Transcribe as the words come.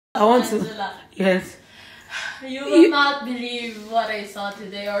I want to. Angela, Yes. you will not believe what I saw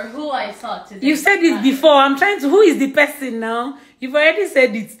today or who I saw today. You said it before. I'm trying to. Who is the person now? You've already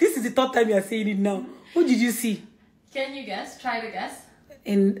said it. This is the third time you are saying it now. Who did you see? Can you guess? Try to guess.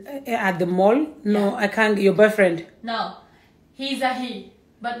 In at the mall? No, I can't. Your boyfriend? No, he's a he,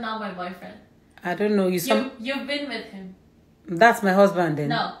 but not my boyfriend. I don't know. You've been with him. That's my husband then.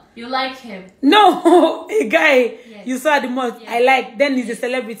 No, you like him. No, a guy Yes. you saw at the mall. Yes. I like. Then he's a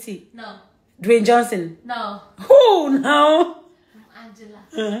celebrity. No, Dwayne Johnson. no. Who now?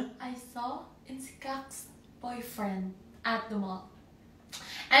 Angela, I saw Nsikak's boyfriend at the mall.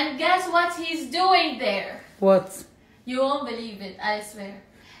 And guess what he's doing there? What? You won't believe it, I swear.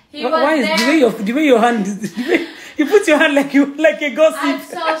 He was Why is there. the way your hand is, you put your hand like a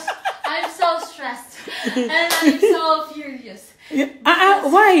gossip. I'm so stressed and I'm so furious.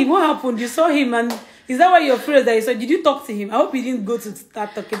 Why? What happened? You saw him and is that why you're afraid that you saw? Did you talk to him? I hope you didn't go to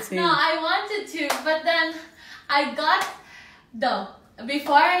start talking to him. No, I wanted to, but then I got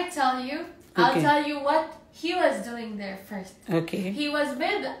before I tell you, I'll Okay. tell you what he was doing there first. Okay. He was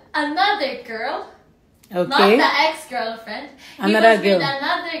with another girl. Okay. Not the ex-girlfriend. Another He was girl. with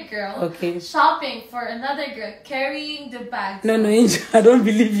another girl. Okay. Shopping for another girl, carrying the bags. No, Angel, I don't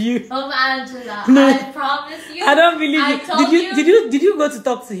believe you. Angela, No. I promise you. I don't believe I you. told Did you go to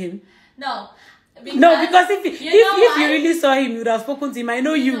talk to him? No. Because if you really saw him, you would have spoken to him. I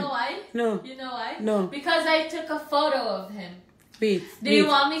know you. You know why? No. You know why? No. Because I took a photo of him. Wait. Do you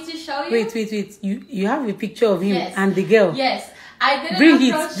want me to show you? Wait. You have a picture of him Yes. and the girl. Yes. I didn't Bring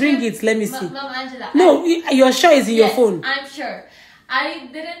approach him. it. Let me see. Mom Angela. No, you're sure it's in your phone. I'm sure. I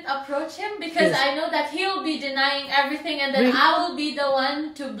didn't approach him because Yes. I know that he'll be denying everything and then I will be the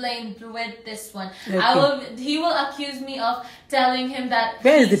one to blame with this one. Okay. He will accuse me of telling him that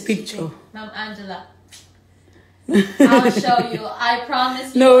Where is he's the picture? cheating. Mom Angela. I'll show you. I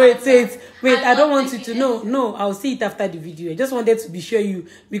promise you. No, wait. I don't not want you to thinking No, I'll see it after the video. I just wanted to be sure you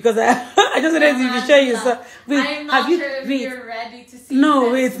because I just wanted to be sure you saw. Wait, I'm not sure if you're ready to see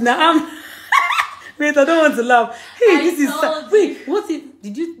No, this. wait. Now I'm. Wait, I don't want to laugh. Hey, I this is. told Wait, you. what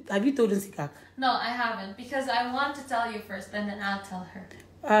if? Have you told Nsikak? No, I haven't because I want to tell you first and then I'll tell her.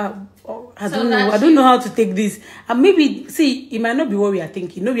 I don't know. I don't know how to take this. Maybe see, it might not be what we are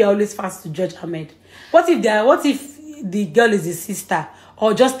thinking. No, we are always fast to judge Ahmed. What if the girl is his sister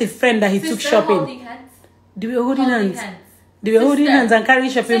or just a friend that he took shopping? Holding hands. They were holding hands. They were Sister. holding hands and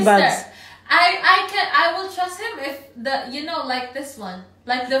carrying shopping bags. I will trust him if like this one.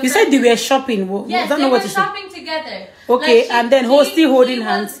 Like the You said they were shopping. Yes, I don't they know were what you said. shopping together. Okay, and then still holding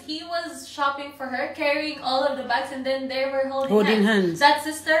hands. He was shopping for her, carrying all of the bags, and then they were Holding hands. That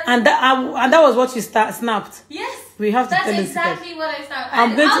sister. And that was what you snapped. Yes. We have to That's tell exactly what I snapped.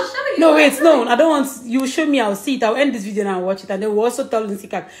 I'm going I'll to. show you. No, wait, no. I don't want. You show me. I'll see it. I'll end this video and I'll watch it, and then we'll also tell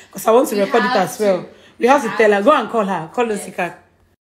Nsikak because I want to record it as well. We have to tell her. Go and call her. Call Nsikak.